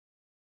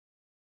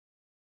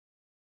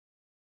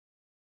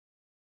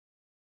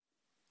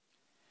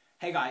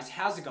Hey guys,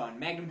 how's it going?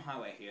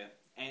 MagnumHighway here,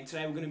 and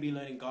today we're going to be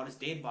learning God is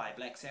Dead by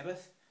Black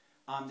Sabbath.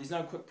 There's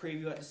no quick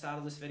preview at the start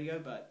of this video,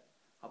 but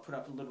I'll put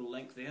up a little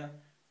link there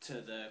to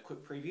the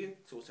quick preview.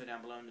 It's also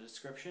down below in the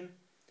description.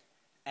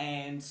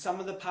 And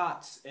some of the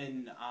parts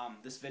in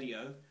this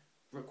video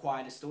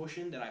require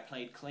distortion that I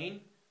played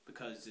clean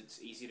because it's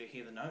easier to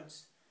hear the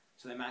notes.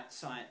 So they might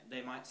sound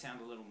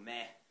a little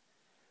meh,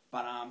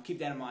 but keep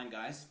that in mind,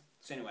 guys.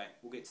 So anyway,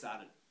 we'll get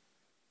started.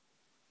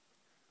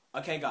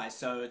 Okay guys,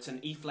 so it's an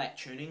E-flat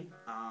tuning.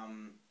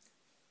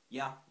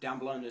 Yeah, down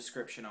below in the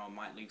description I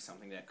might leave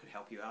something that could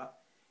help you out.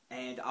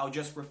 And I'll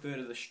just refer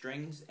to the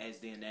strings as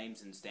their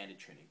names in standard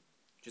tuning,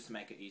 just to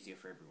make it easier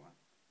for everyone.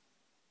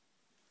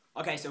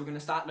 Okay, so we're going to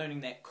start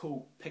learning that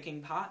cool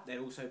picking part that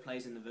also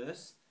plays in the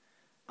verse.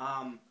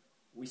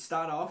 We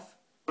start off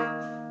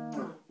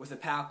with a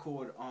power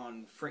chord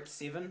on fret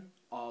 7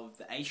 of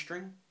the A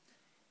string.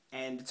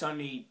 And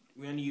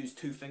we only use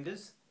 2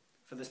 fingers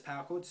for this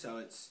power chord, so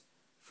it's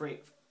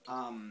fret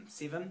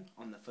 7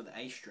 for the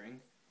A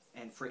string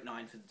and fret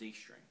 9 for the D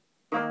string,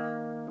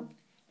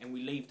 and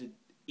we leave the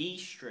E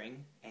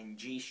string and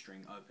G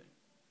string open,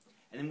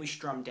 and then we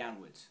strum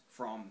downwards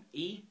from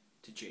E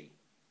to G.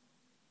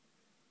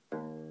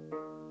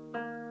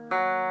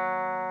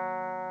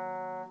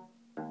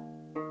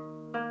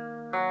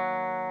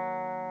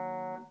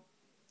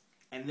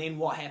 And then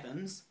what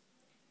happens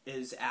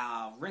is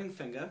our ring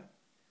finger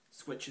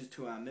switches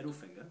to our middle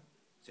finger,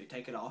 so you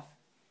take it off.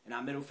 And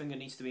our middle finger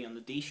needs to be on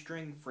the D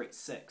string, fret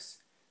 6,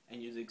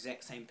 and use the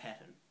exact same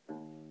pattern.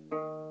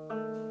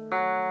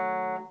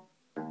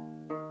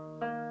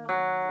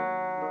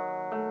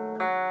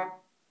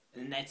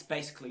 And that's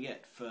basically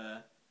it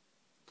for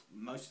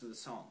most of the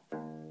song.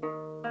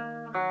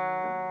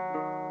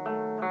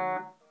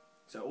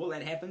 So all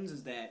that happens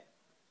is that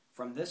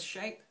from this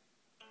shape,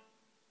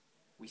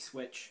 we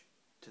switch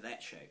to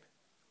that shape,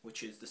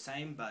 which is the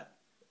same, but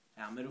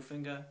our middle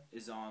finger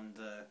is on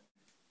the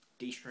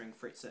D string,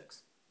 fret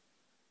 6.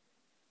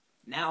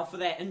 Now for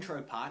that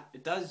intro part,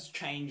 it does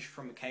change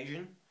from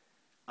occasion.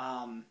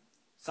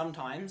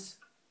 Sometimes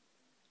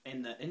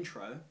in the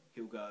intro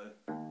he'll go,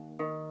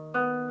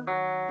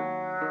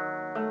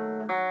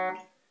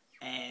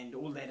 and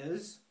all that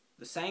is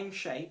the same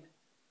shape,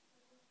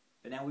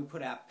 but now we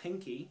put our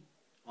pinky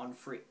on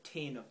fret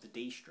 10 of the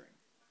D string.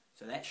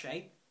 So that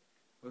shape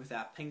with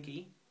our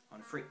pinky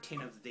on fret 10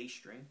 of the D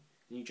string,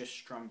 and you just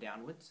strum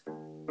downwards.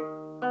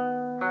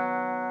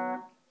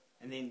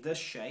 And then this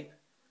shape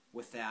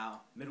with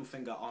our middle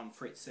finger on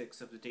fret 6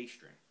 of the D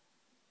string.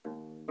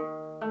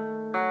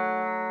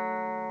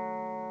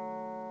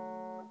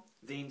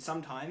 Then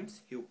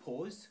sometimes he'll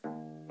pause.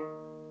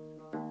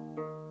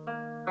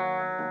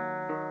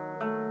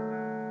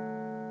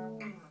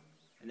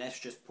 And that's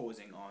just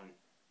pausing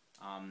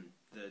on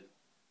the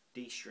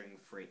D string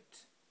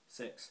fret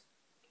 6.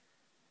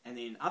 And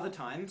then other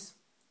times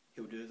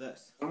he'll do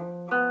this.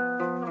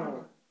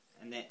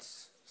 And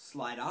that's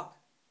slide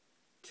up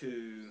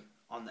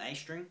on the A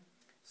string.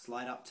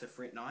 Slide up to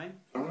fret 9,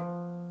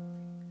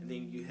 and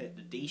then you hit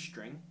the D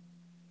string,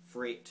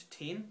 fret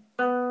 10,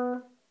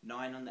 9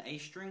 on the A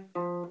string,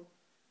 and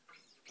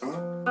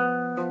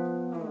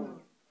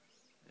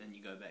then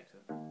you go back to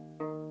it.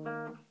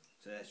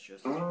 So that's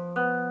just 9,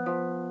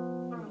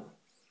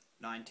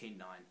 10,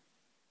 9.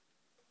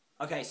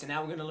 Okay, so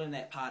now we're going to learn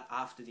that part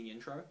after the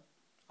intro.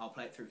 I'll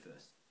play it through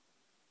first.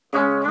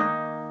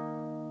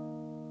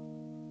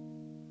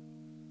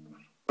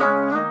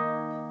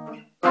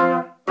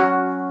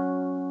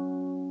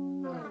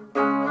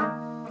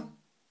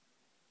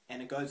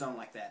 Goes on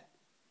like that.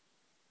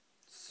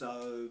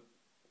 So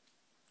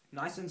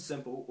nice and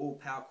simple, all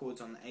power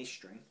chords on the A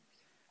string.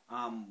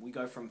 We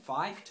go from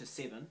 5 to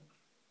 7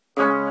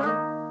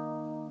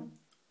 power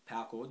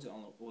chords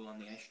all on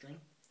the A string,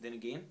 then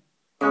again,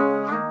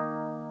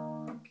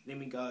 then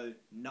we go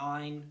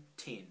 9,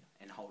 10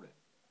 and hold it,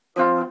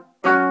 and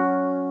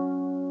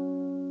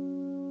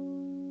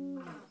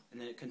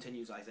then it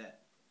continues like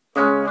that,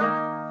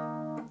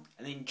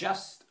 and then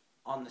just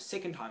on the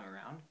second time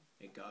around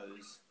it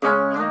goes,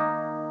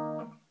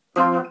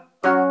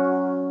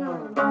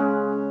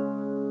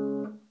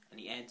 and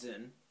he adds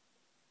in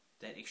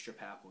that extra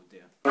power chord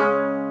there,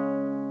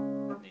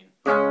 and then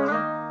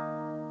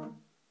it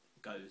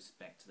goes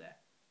back to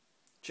that.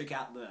 Check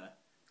out the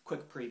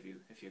quick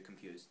preview if you're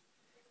confused.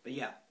 But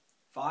yeah,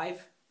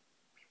 5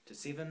 to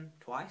 7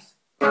 twice,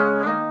 9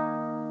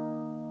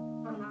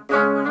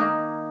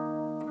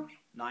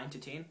 to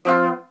 10,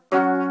 and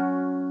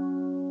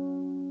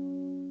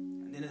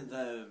then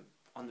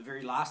on the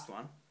very last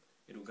one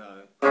it'll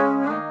go,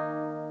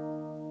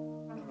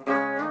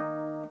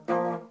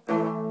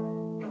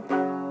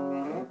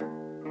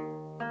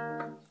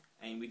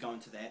 and we go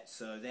into that.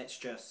 So that's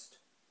just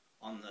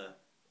on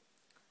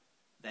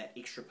that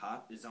extra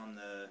part is on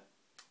the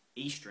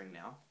E string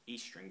now, E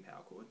string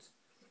power chords,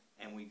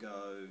 and we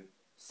go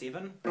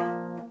 7,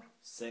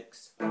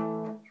 6,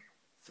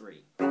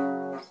 3,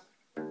 and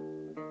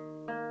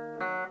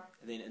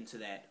then into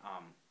that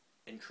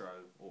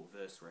intro or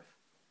verse riff.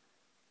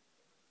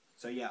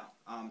 So yeah,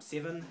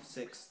 7,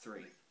 6,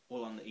 3.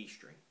 all on the E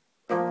string.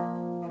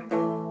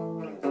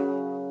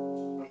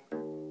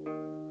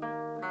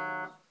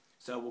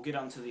 So we'll get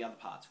on to the other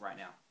parts right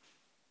now.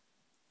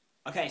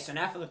 Okay, so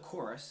now for the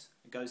chorus,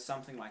 it goes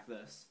something like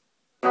this.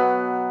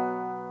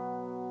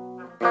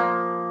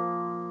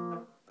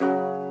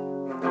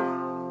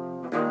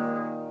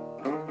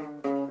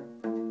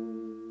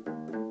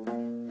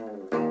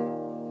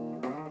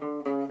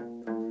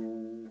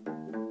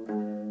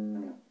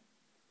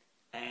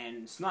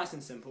 And it's nice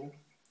and simple.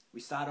 We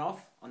start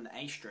off on the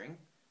A string.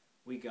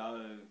 We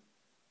go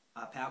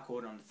a power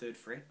chord on the 3rd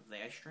fret of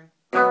the A string.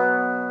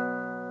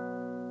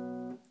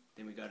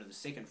 Then we go to the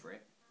 2nd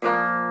fret.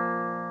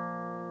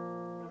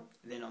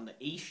 Then on the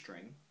E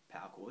string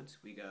power chords,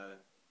 we go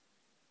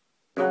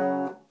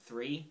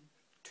 3,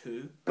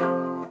 2,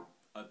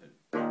 open.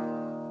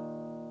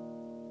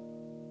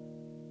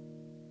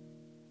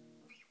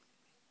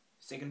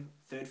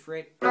 Third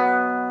fret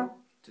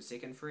to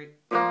 2nd fret,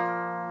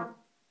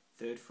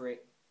 3rd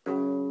fret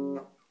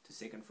to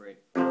 2nd fret,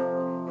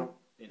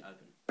 then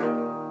open.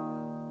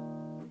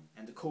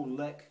 And the cool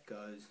lick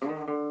goes.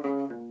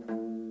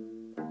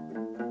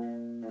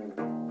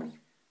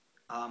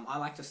 I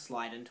like to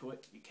slide into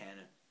it. You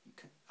can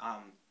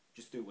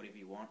just do whatever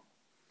you want.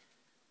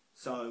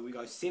 So we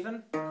go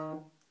 7,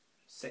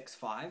 6,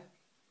 5.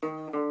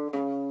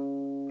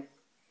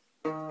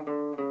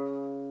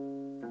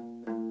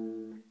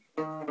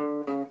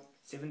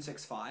 7,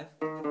 6, 5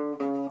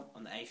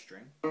 on the A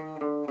string.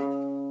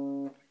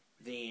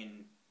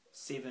 Then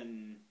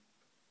 7,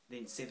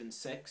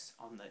 6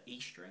 on the E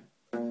string.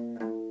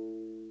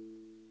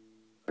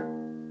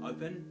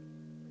 Open.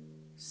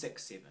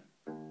 6, 7.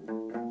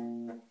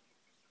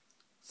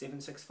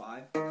 7, 6,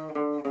 5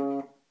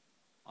 on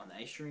the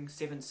A string,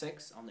 7,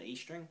 6 on the E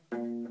string,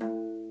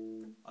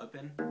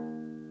 open,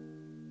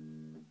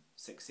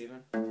 6,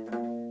 7,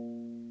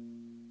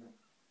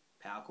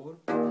 power chord,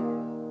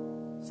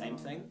 same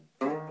thing,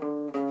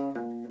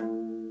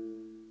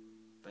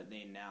 but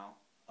then now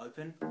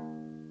open,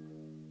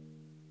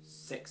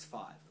 6,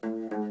 5.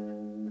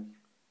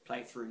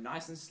 Play it through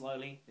nice and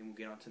slowly, then we'll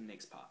get on to the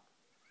next part.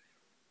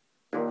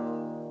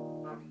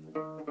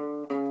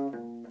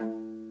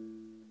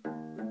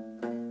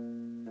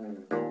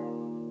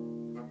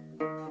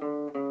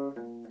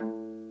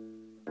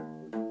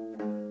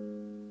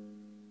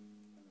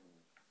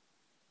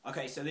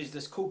 Okay, so there's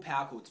this cool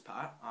power chords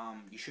part.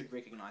 You should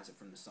recognize it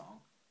from the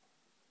song.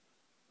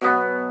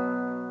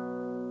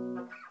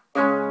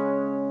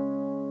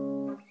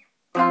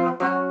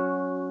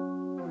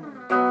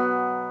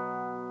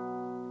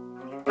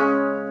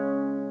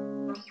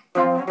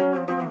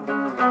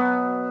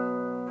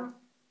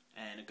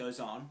 And it goes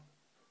on.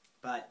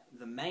 But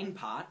the main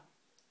part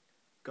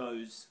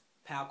goes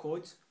power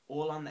chords,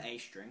 all on the A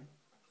string,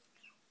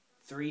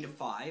 3 to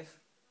 5.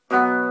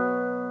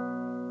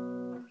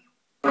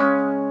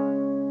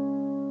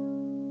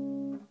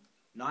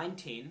 9,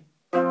 10,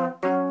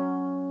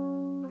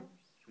 and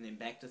then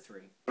back to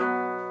 3,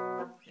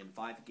 then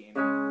 5 again,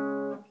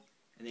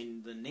 and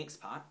then the next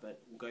part,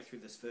 but we'll go through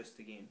this first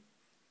again.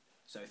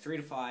 So 3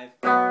 to 5,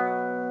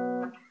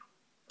 9,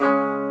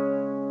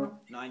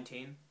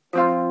 10,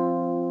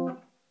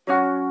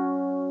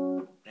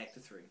 back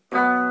to 3,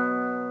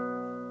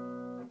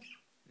 and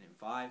then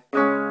 5,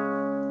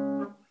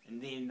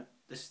 and then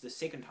this is the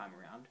second time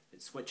around,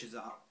 it switches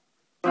up.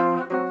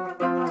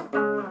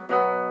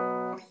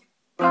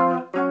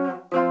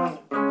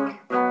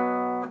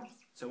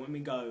 So when we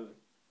go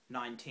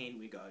 9, 10,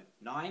 we go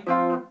 9,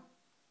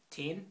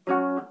 10,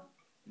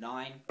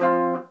 9,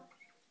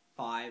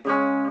 5,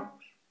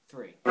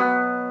 3.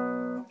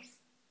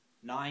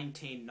 9,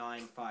 10,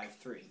 9, 5,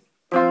 3.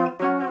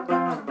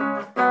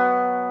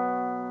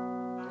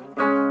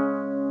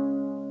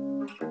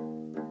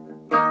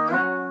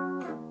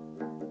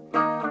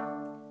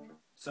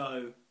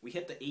 So we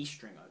hit the E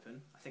string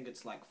open. I think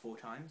it's like 4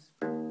 times.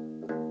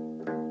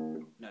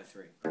 No,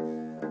 3.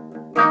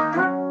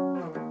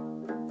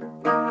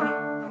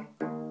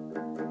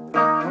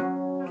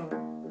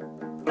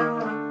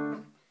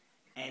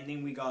 And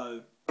then we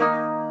go,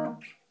 so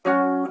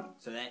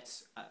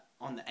that's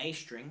on the A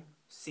string,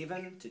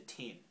 7 to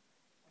 10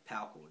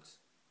 power chords.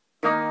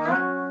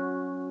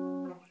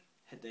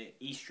 Hit the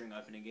E string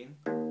open again.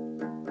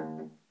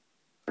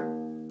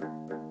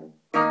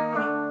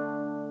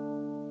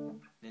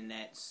 Then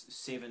that's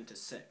 7 to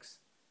 6.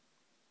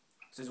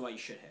 This is what you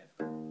should have.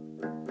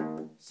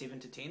 7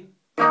 to 10.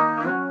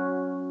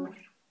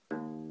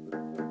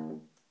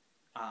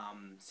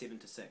 7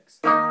 to 6.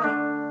 So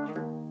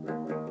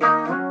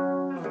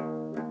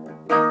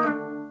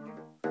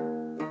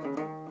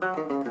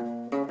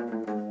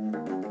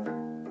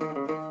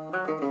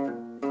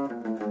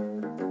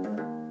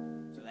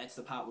that's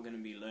the part we're going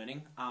to be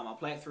learning. I'll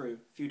play it through a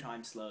few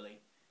times slowly,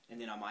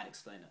 and then I might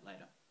explain it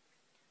later.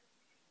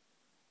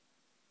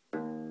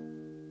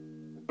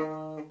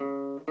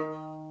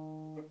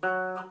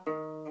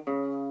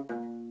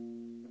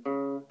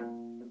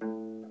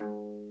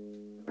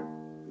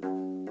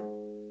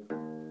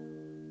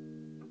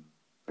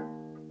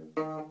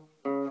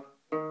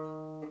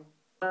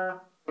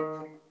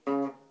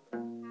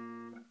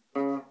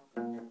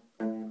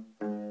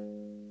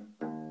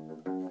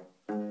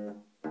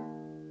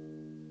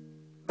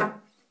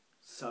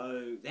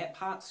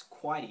 part's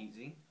quite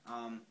easy.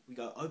 We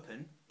go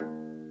open,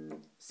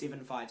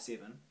 7 5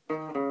 7.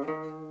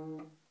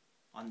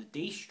 On the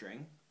D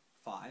string,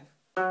 5.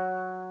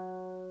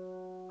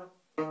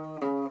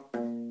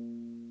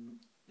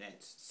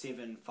 That's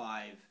 7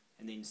 5,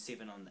 and then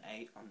 7 on the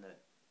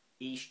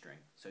E string.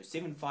 So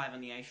 7 5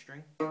 on the A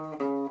string,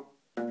 but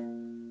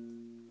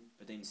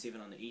then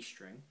 7 on the E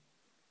string,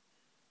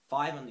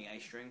 5 on the A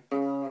string,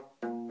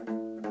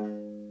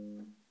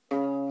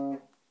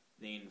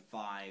 then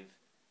 5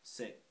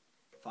 6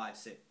 5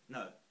 6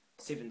 no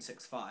 7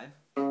 6 5.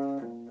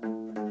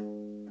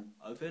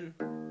 Open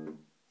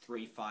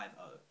 3 5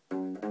 0.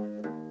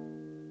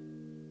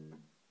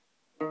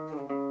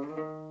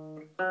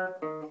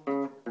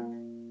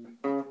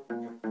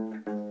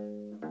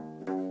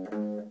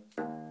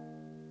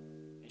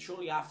 And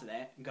shortly after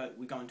that,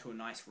 we go into a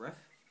nice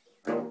riff.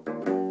 It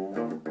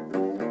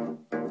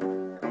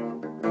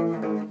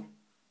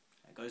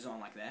goes on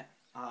like that.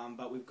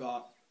 But we've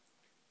got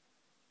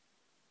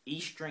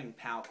E string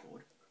power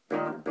chord,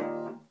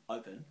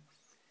 open,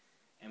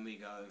 and we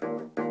go,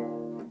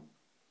 and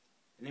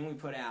then we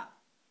put our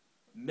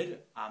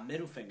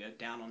middle finger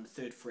down on the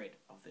 3rd fret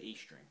of the E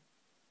string,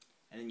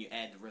 and then you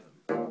add the rhythm.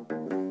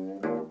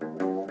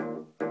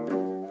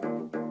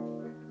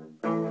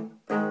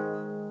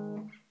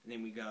 And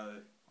then we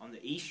go on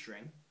the E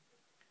string,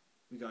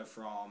 we go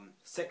from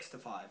 6 to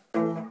 5.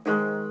 So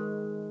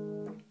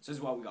this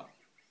is what we got.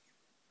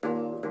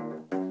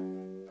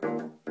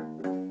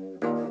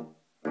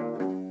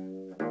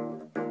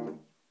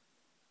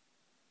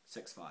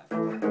 6 5.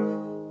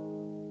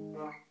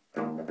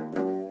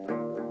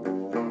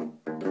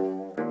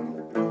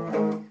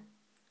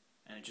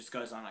 And it just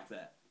goes on like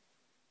that.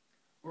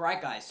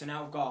 Alright guys, so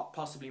now I've got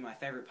possibly my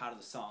favourite part of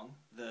the song,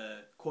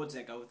 the chords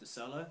that go with the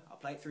solo. I'll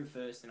play it through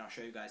first, and I'll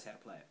show you guys how to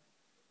play it.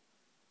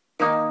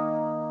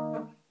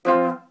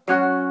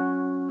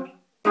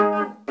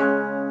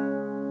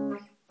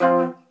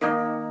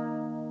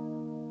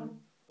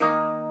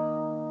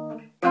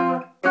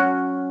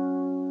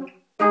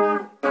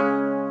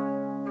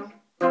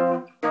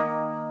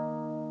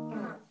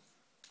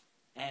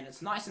 And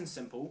it's nice and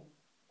simple.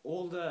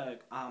 All the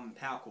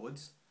power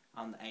chords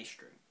on the A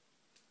string.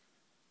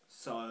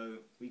 So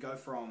we go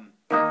from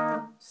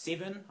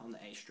 7 on the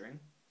A string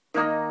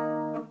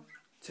to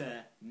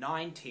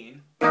 9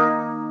 10,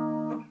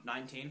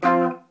 9 10,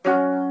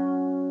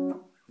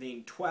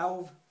 then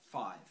 12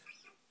 5,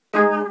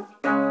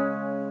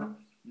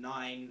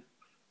 9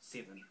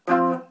 7.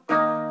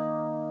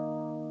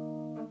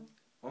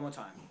 One more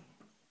time.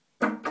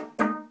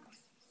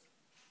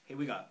 Here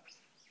we go.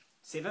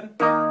 7,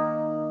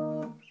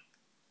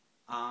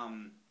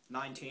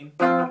 9 10,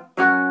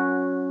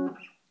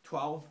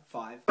 12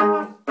 5.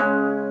 And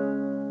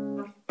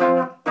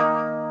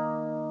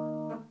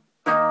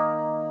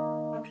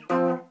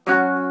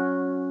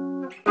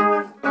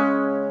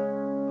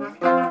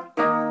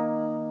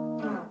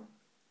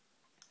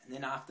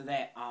then after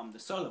that, the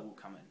solo will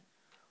come in,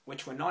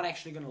 which we're not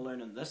actually going to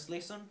learn in this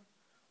lesson.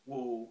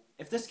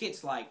 If this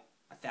gets like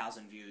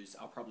 1,000 views,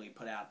 I'll probably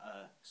put out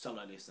a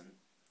solo lesson.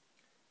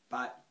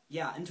 But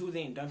yeah, until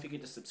then, don't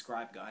forget to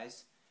subscribe,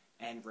 guys,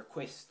 and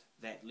request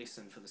that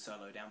lesson for the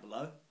solo down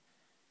below.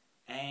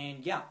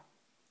 And yeah,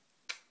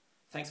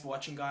 thanks for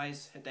watching,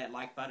 guys. Hit that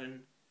like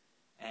button,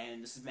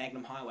 and this is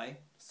MagnumHighway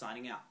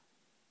signing out.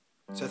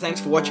 So thanks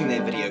for watching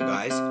that video,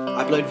 guys.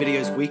 I upload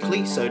videos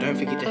weekly, so don't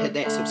forget to hit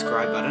that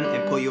subscribe button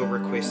and put your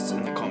requests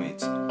in the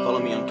comments. Follow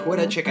me on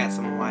Twitter, check out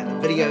some of my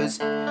other videos,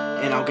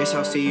 and I guess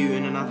I'll see you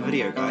in another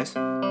video, guys.